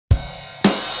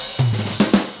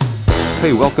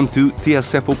Hey, welcome to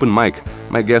TSF Open Mic.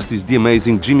 My guest is the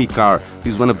amazing Jimmy Carr.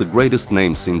 He's one of the greatest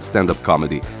names in stand-up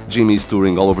comedy. Jimmy is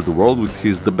touring all over the world with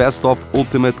his The Best of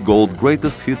Ultimate Gold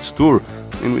Greatest Hits Tour,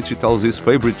 in which he tells his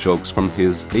favorite jokes from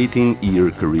his 18-year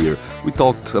career. We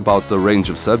talked about a range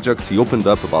of subjects. He opened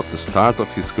up about the start of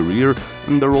his career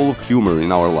and the role of humor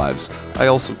in our lives. I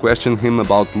also questioned him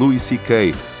about Louis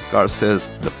C.K. Carr says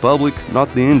the public,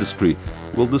 not the industry,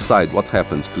 will decide what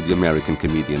happens to the American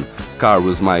comedian. Carr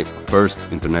was my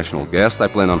first international guest. I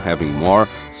plan on having more,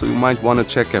 so you might want to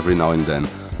check every now and then.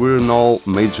 We're in all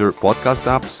major podcast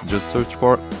apps. Just search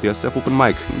for TSF Open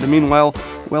Mic. In the meanwhile,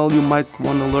 well, you might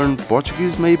want to learn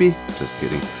Portuguese, maybe? Just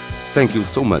kidding. Thank you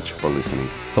so much for listening.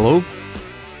 Hello?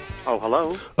 Oh,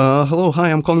 hello? Hello, hi,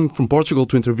 I'm calling from Portugal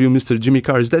to interview Mr. Jimmy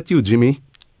Carr. Is that you, Jimmy?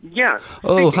 Yeah.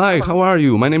 Oh, hi, how are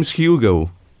you? My name's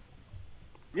Hugo.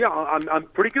 Yeah, I'm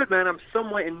pretty good, man. I'm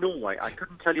somewhere in Norway. I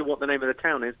couldn't tell you what the name of the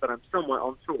town is, but I'm somewhere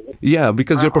on tour. Yeah,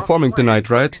 because you're performing tonight,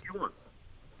 right?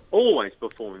 Always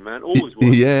performing, man. Always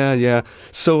working. Yeah.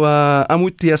 So I'm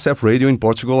with TSF Radio in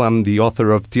Portugal. I'm the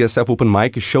author of TSF Open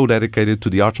Mic, a show dedicated to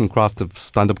the art and craft of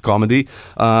stand-up comedy.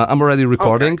 I'm already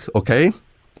recording, okay?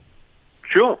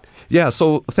 Sure. Yeah,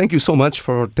 so thank you so much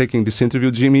for taking this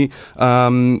interview, Jimmy.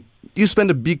 You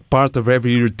spend a big part of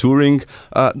every year touring.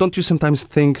 Don't you sometimes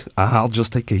think, I'll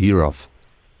just take a year off?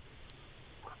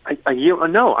 A year?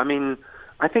 No, I mean,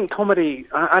 I think comedy,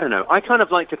 I don't know. I kind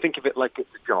of like to think of it like it's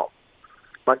a job.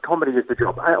 Like comedy is the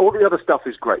job. All the other stuff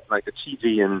is great, like the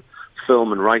TV and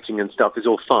film and writing and stuff is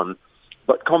all fun.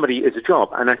 But comedy is a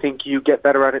job, and I think you get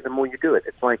better at it the more you do it.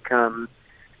 It's like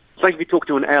if you talk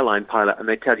to an airline pilot and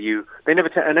they tell you, an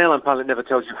airline pilot never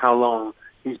tells you how long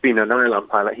he's been an airline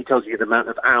pilot. He tells you the amount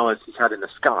of hours he's had in the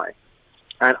sky.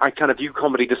 And I kind of view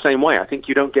comedy the same way. I think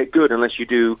you don't get good unless you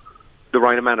do the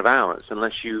right amount of hours,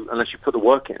 unless you put the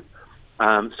work in.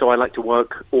 So I like to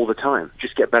work all the time,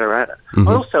 just get better at it. Mm-hmm.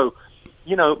 Also,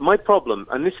 you know, my problem,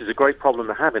 and this is a great problem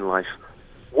to have in life,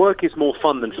 work is more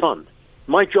fun than fun.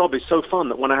 My job is so fun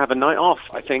that when I have a night off,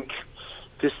 I think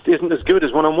this isn't as good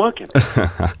as when I'm working.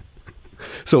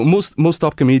 So most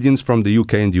top comedians from the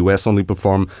UK and the US only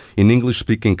perform in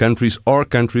English-speaking countries or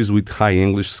countries with high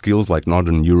English skills like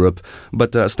Northern Europe.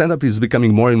 But stand-up is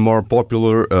becoming more and more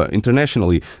popular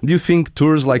internationally. Do you think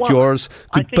tours like yours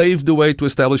could pave the way to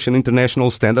establish an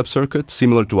international stand-up circuit,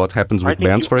 similar to what happens with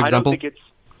bands, for example?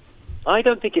 I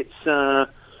don't think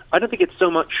it's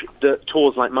so much the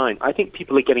tours like mine. I think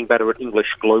people are getting better at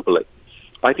English globally.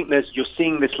 I think you're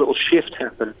seeing this little shift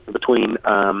happen between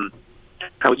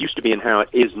how it used to be and how it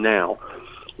is now.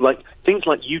 Like things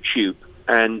like YouTube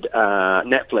and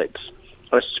Netflix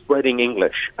are spreading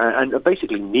English, and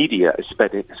basically media is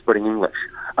spreading English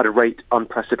at a rate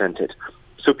unprecedented.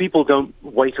 So people don't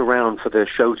wait around for the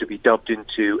show to be dubbed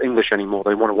into English anymore.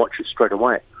 They want to watch it straight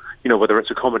away. You know, whether it's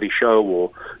a comedy show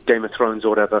or Game of Thrones or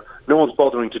whatever, no one's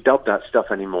bothering to dub that stuff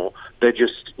anymore. They're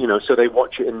just, so they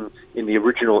watch it in the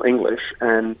original English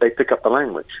and they pick up the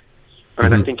language.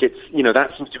 And I think it's,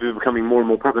 that seems to be becoming more and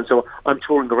more prevalent. So I'm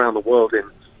touring around the world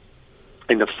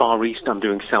in the Far East. I'm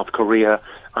doing South Korea.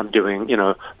 I'm doing,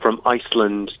 from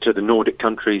Iceland to the Nordic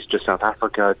countries to South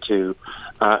Africa to,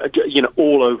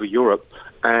 all over Europe.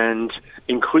 And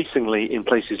increasingly in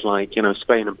places like,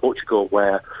 Spain and Portugal,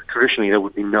 where traditionally there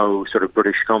would be no sort of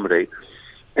British comedy.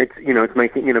 It's, it's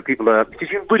making, people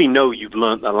because you really know you've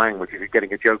learned the language if you're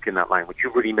getting a joke in that language.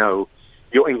 You really know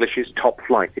your English is top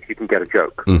flight if you can get a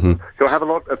joke. Mm-hmm. So I have a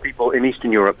lot of people in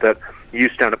Eastern Europe that use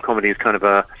stand-up comedy as kind of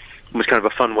a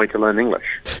fun way to learn English.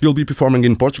 You'll be performing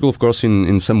in Portugal, of course,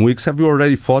 in some weeks. Have you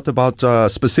already thought about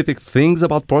specific things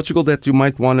about Portugal that you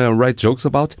might want to write jokes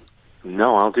about?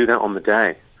 No, I'll do that on the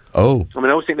day. Oh. I mean,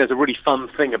 I always think there's a really fun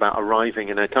thing about arriving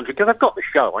in a country, because I've got the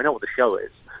show. I know what the show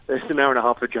is. There's an hour and a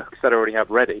half of jokes that I already have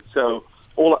ready. So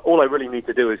all I really need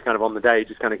to do is kind of on the day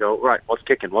just kind of go, right, what's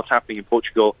kicking? What's happening in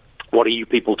Portugal? What are you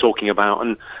people talking about?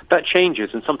 And that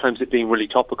changes, and sometimes it being really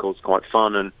topical is quite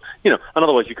fun. And, and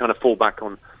otherwise you kind of fall back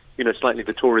on, slightly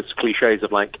the tourist cliches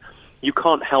of like, you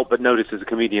can't help but notice as a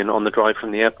comedian on the drive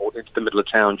from the airport into the middle of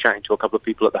town chatting to a couple of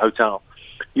people at the hotel.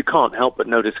 You can't help but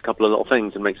notice a couple of little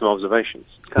things and make some observations.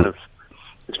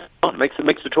 It's fun. It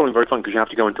makes the touring very fun because you have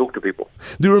to go and talk to people.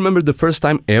 Do you remember the first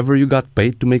time ever you got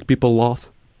paid to make people laugh?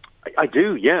 I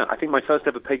do, yeah. I think my first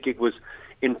ever paid gig was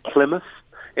in Plymouth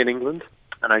in England,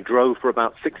 and I drove for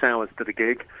about 6 hours to the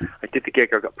gig. I did the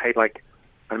gig. I got paid like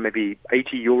maybe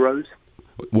 80 euros.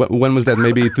 When was that?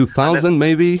 Maybe 2000,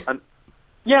 maybe?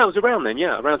 Yeah, it was around then,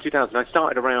 around 2000. I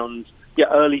started around...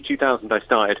 early 2000 I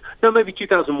started. No, maybe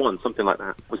 2001, something like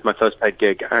that, was my first paid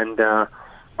gig. And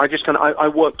I just I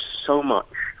worked so much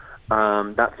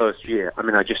that first year. I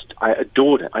mean, I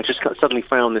adored it. I just suddenly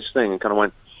found this thing and kind of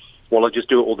went, well, I'll just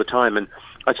do it all the time. And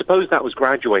I suppose that was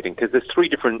graduating, because there's three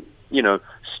different,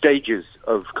 stages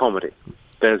of comedy.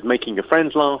 There's making your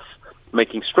friends laugh,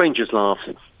 making strangers laugh,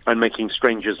 and making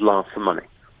strangers laugh for money.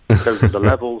 Those are the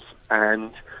levels.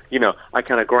 And, I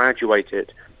kind of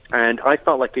graduated. And I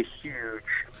felt like I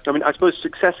suppose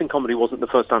success in comedy wasn't the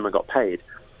first time I got paid.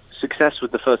 Success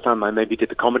was the first time I maybe did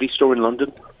the Comedy Store in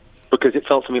London, because it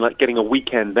felt to me like getting a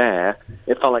weekend there.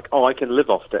 It felt like, I can live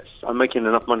off this. I'm making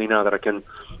enough money now that I can,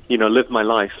 live my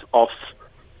life off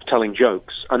telling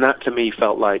jokes. And that to me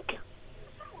felt like,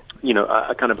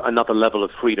 a kind of another level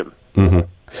of freedom. Mm-hmm.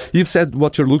 You've said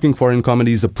what you're looking for in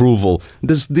comedy is approval.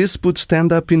 Does this put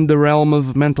stand-up in the realm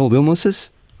of mental illnesses?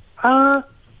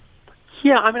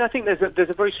 Yeah, I mean, I think there's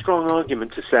a very strong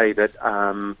argument to say that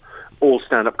all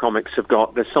stand-up comics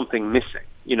there's something missing.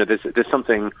 There's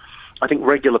something. I think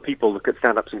regular people look at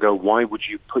stand-ups and go, why would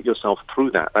you put yourself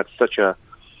through that? It's such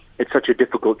a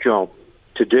difficult job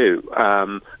to do.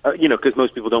 Because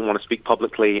most people don't want to speak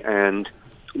publicly, and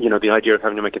the idea of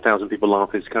having to make 1,000 people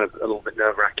laugh is kind of a little bit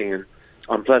nerve-wracking and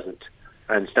unpleasant.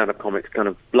 And stand-up comics kind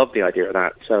of love the idea of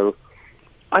that. So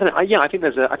I don't know. I think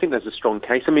there's a strong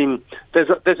case. I mean, there's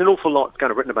an awful lot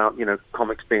kind of written about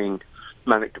comics being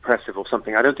manic depressive or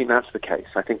something. I don't think that's the case.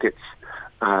 I think it's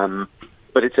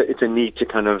but it's a need to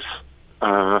kind of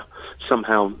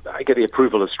somehow get the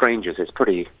approval of strangers. It's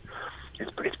pretty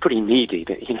needy.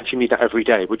 If you need that every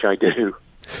day, which I do.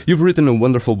 You've written a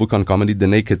wonderful book on comedy, The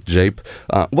Naked Jape.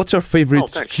 What's your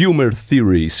favorite humor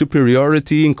theory?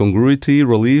 Superiority, incongruity,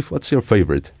 relief? What's your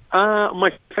favorite?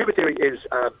 My favorite theory is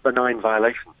benign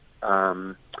violation.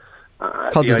 How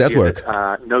does that work?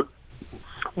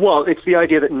 Well, it's the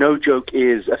idea that no joke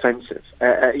is offensive.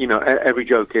 Every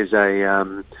joke is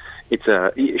you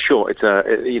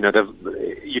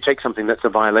take something that's a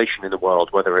violation in the world,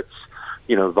 whether it's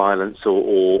violence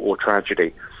or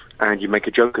tragedy, and you make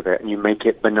a joke of it, and you make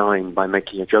it benign by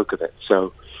making a joke of it.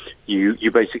 So you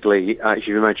basically, if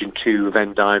you imagine two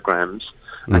Venn diagrams,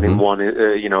 mm-hmm. and in one,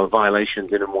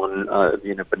 violations, and in one,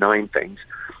 benign things,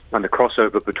 and the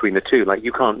crossover between the two, like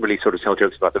you can't really sort of tell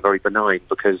jokes about the very benign,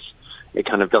 because it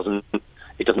kind of doesn't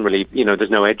really, there's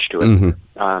no edge to it.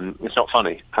 Mm-hmm. It's not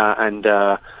funny. And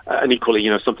equally,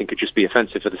 something could just be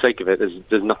offensive for the sake of it.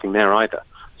 There's nothing there either.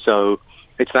 So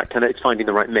it's finding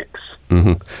the right mix.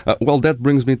 Mm-hmm. Well, that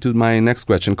brings me to my next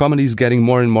question. Comedy is getting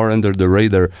more and more under the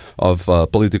radar of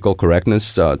political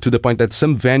correctness, to the point that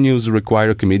some venues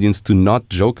require comedians to not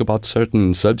joke about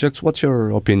certain subjects. What's your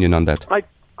opinion on that?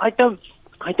 I don't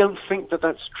think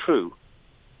that's true.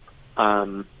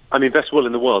 I mean, best will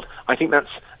in the world. I think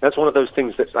that's one of those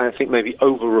things that I think maybe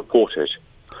over-reported.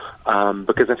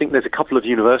 Because I think there's a couple of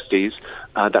universities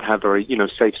that have very,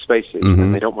 safe spaces, mm-hmm.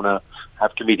 and they don't want to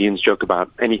have comedians joke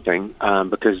about anything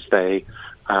because they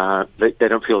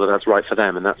don't feel that that's right for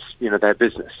them, and that's their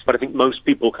business. But I think most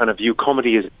people kind of view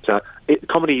comedy as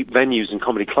comedy venues and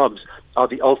comedy clubs are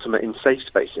the ultimate in safe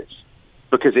spaces,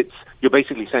 because you're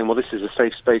basically saying, well, this is a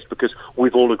safe space because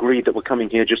we've all agreed that we're coming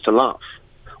here just to laugh.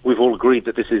 We've all agreed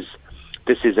that this is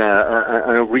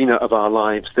an arena of our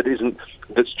lives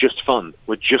that's just fun.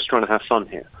 We're just trying to have fun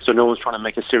here. So no one's trying to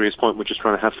make a serious point. We're just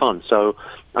trying to have fun. So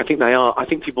I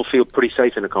think people feel pretty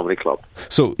safe in a comedy club.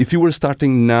 So if you were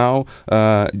starting now,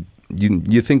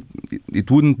 you think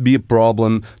it wouldn't be a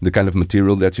problem, the kind of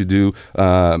material that you do,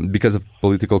 because of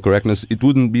political correctness, it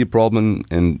wouldn't be a problem,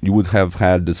 and you would have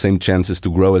had the same chances to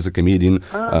grow as a comedian?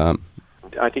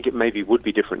 I think it maybe would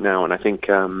be different now, and I think...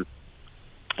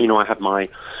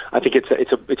 I think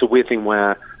it's a weird thing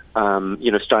where,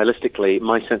 stylistically,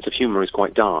 my sense of humor is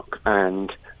quite dark,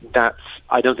 and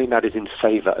I don't think that is in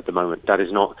favor at the moment. That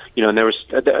is not,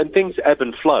 and things ebb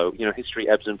and flow. History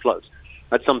ebbs and flows.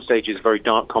 At some stages, very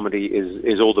dark comedy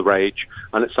is all the rage,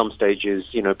 and at some stages,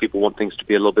 people want things to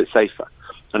be a little bit safer.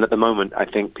 And at the moment, I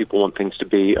think people want things to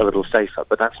be a little safer,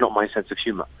 but that's not my sense of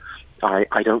humor.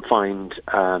 I don't find,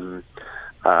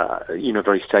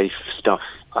 very safe stuff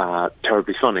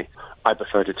terribly funny. I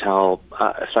prefer to tell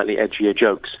slightly edgier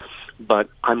jokes, but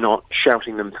I'm not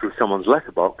shouting them through someone's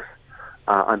letterbox.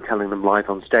 I'm telling them live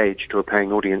on stage to a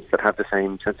paying audience that have the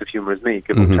same sense of humor as me,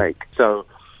 give mm-hmm. or take. So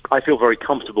I feel very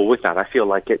comfortable with that. I feel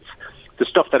like the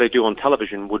stuff that I do on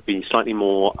television would be slightly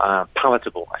more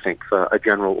palatable, I think, for a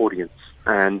general audience.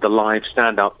 And the live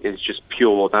stand-up is just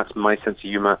pure. That's my sense of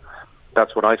humor.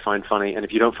 That's what I find funny. And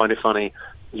if you don't find it funny,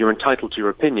 you're entitled to your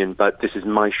opinion, but this is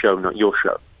my show, not your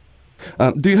show.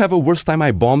 Do you have a worst time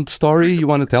I bombed story you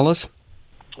want to tell us?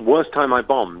 Worst time I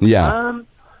bombed? Yeah.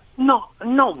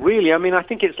 Not really. I mean, I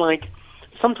think it's like,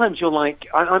 sometimes you're like,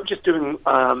 I'm just doing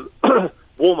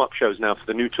warm-up shows now for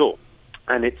the new tour.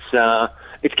 and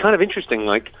it's kind of interesting,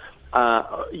 like.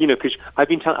 Because I've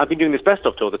been doing this best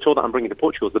of tour. The tour that I'm bringing to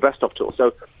Portugal is the best of tour.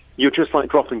 So you're just like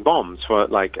dropping bombs for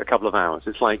like a couple of hours.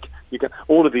 It's like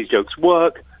all of these jokes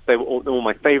work. They were all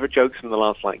my favorite jokes from the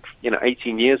last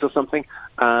 18 years or something.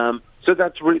 So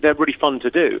they're really fun to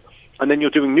do. And then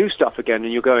you're doing new stuff again,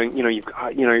 and you're going,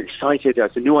 you're excited.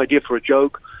 There's a new idea for a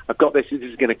joke. I've got this. This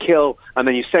is going to kill. And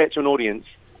then you say it to an audience,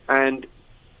 and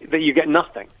then you get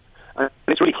nothing. And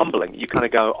it's really humbling. You kind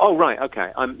of go, oh, right,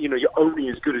 okay. You're only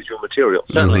as good as your material.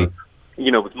 Certainly,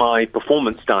 with my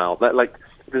performance style,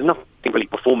 there's nothing really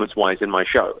performance-wise in my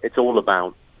show. It's all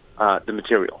about the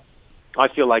material. I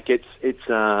feel like it's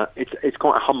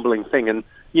quite a humbling thing. And,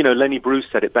 Lenny Bruce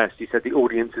said it best. He said the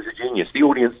audience is a genius. The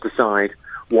audience decide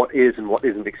what is and what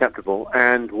isn't acceptable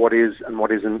and what is and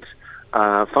what isn't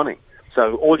funny.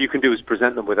 So all you can do is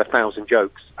present them with 1,000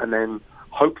 jokes, and then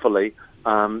hopefully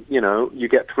you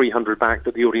get 300 back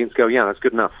that the audience go, yeah, that's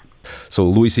good enough. So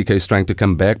Louis C.K. is trying to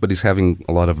come back, but he's having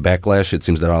a lot of backlash. It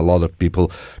seems there are a lot of people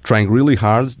trying really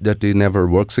hard that he never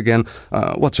works again.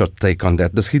 What's your take on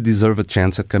that? Does he deserve a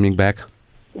chance at coming back?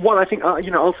 Well, I think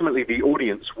ultimately the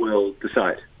audience will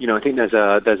decide. I think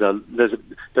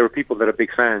there are people that are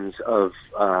big fans of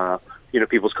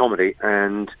people's comedy,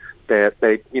 and they're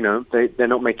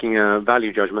not making a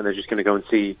value judgment. They're just going to go and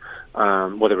see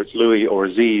whether it's Louis or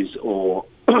Aziz or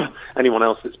anyone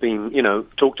else that's been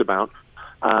talked about.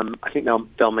 I think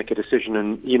they'll make a decision,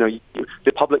 and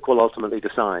the public will ultimately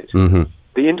decide. Mm-hmm.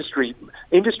 The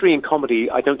industry in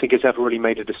comedy, I don't think has ever really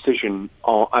made a decision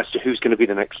as to who's going to be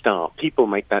the next star. People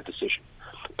make that decision.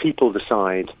 People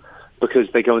decide because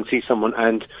they go and see someone,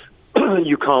 and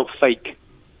you can't fake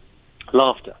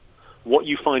laughter. What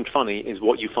you find funny is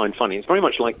what you find funny. It's very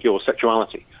much like your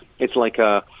sexuality. It's like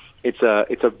a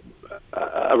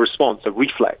response, a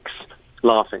reflex.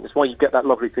 Laughing. It's why you get that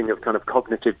lovely thing of kind of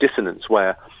cognitive dissonance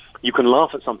where you can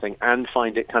laugh at something and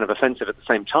find it kind of offensive at the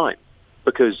same time,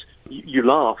 because you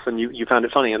laugh and you found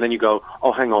it funny, and then you go,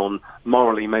 oh, hang on,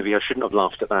 morally maybe I shouldn't have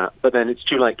laughed at that, but then it's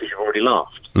too late because you've already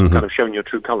laughed. Mm-hmm. Kind of showing your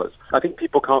true colours. I think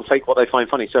people can't fake what they find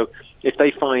funny. So if they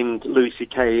find Louis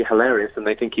C.K. hilarious and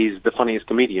they think he's the funniest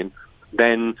comedian,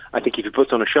 then I think if he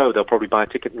puts on a show, they'll probably buy a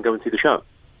ticket and go and see the show.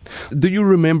 Do you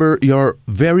remember your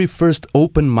very first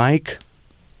open mic?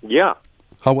 Yeah.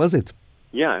 How was it?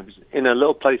 Yeah, it was in a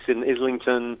little place in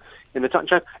Islington in the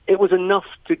touch. It was enough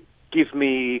to give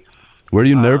me... Were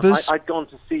you nervous? I'd gone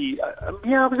to see... I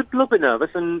was a little bit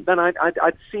nervous, and then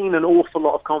I'd seen an awful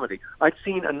lot of comedy. I'd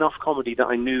seen enough comedy that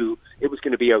I knew it was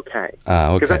going to be okay.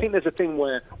 Okay. Because I think there's a thing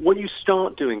where when you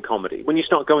start doing comedy, when you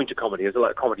start going to comedy as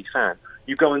a comedy fan,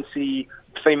 you go and see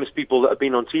famous people that have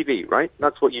been on TV, right?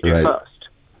 That's what you do first.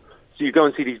 So you go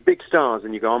and see these big stars,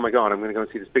 and you go, oh, my God, I'm going to go and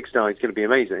see this big star. He's going to be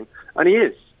amazing. And he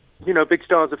is. Big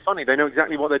stars are funny. They know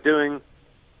exactly what they're doing,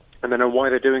 and they know why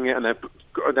they're doing it, and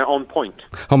they're on point.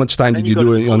 How much time did you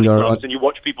do it on your... And you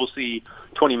watch people see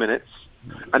 20 minutes,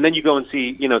 and then you go and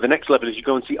see, the next level is you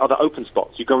go and see other open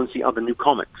spots. You go and see other new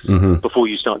comics before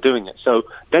you start doing it. So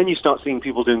then you start seeing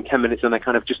people doing 10 minutes, and they're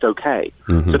kind of just okay.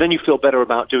 Mm-hmm. So then you feel better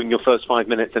about doing your first 5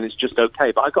 minutes, and it's just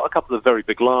okay. But I got a couple of very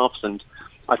big laughs, and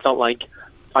I felt like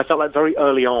very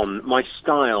early on, my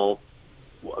style,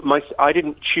 I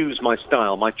didn't choose my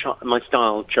style. My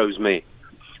style chose me.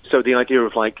 So the idea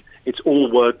of it's all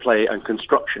wordplay and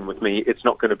construction with me. It's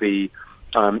not going to be,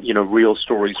 real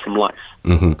stories from life.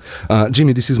 Mm-hmm.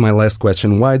 Jimmy, this is my last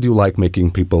question. Why do you like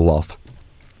making people laugh?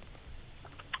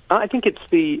 I think it's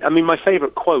my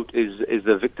favorite quote is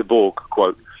the Victor Borg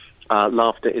quote.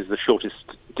 Laughter is the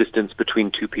shortest distance between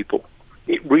two people.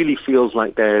 It really feels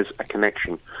like there's a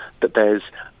connection, that there's...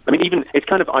 even it's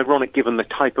kind of ironic given the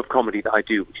type of comedy that I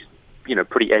do, which is,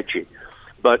 pretty edgy.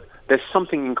 But there's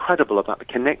something incredible about the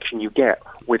connection you get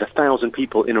with 1,000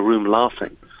 people in a room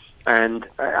laughing. And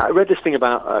I read this thing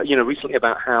about, recently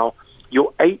about how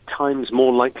you're 8 times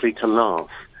more likely to laugh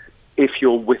if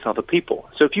you're with other people.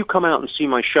 So if you come out and see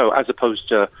my show, as opposed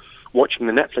to watching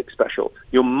the Netflix special,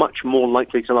 you're much more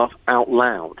likely to laugh out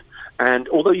loud. And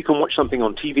although you can watch something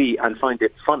on TV and find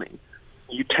it funny,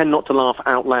 you tend not to laugh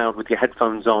out loud with your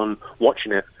headphones on,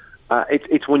 watching it.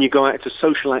 It's when you go out. It's a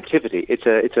social activity.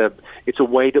 It's a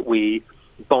way that we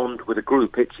bond with a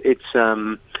group. It's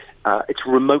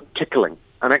remote tickling,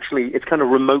 and actually, it's kind of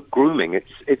remote grooming.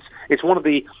 It's one of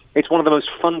the most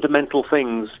fundamental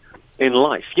things in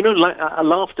life.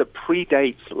 Laughter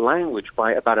predates language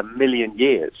by about 1 million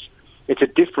years. It's a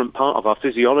different part of our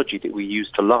physiology that we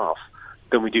use to laugh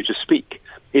than we do to speak.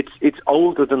 It's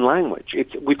older than language.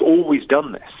 We've always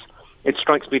done this. It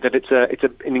strikes me that it's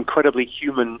an incredibly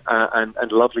human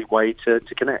and lovely way to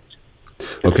connect.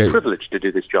 It's a privilege to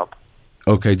do this job.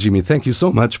 Okay, Jimmy, thank you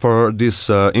so much for this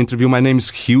interview. My name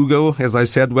is Hugo, as I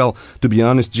said. Well, to be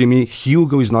honest, Jimmy,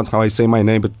 Hugo is not how I say my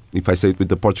name, but if I say it with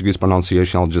the Portuguese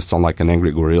pronunciation, I'll just sound like an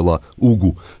angry gorilla.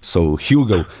 Hugo. So,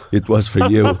 Hugo, it was for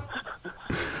you.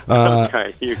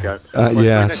 Okay, Hugo.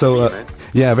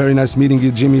 Very nice meeting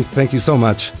you, Jimmy. Thank you so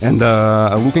much. And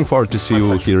I'm looking forward to see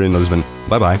you here in Lisbon.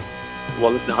 Bye-bye.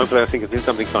 Well, listen, hopefully I think I've seen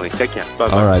something funny. Take care.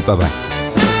 Bye-bye. All right, bye-bye.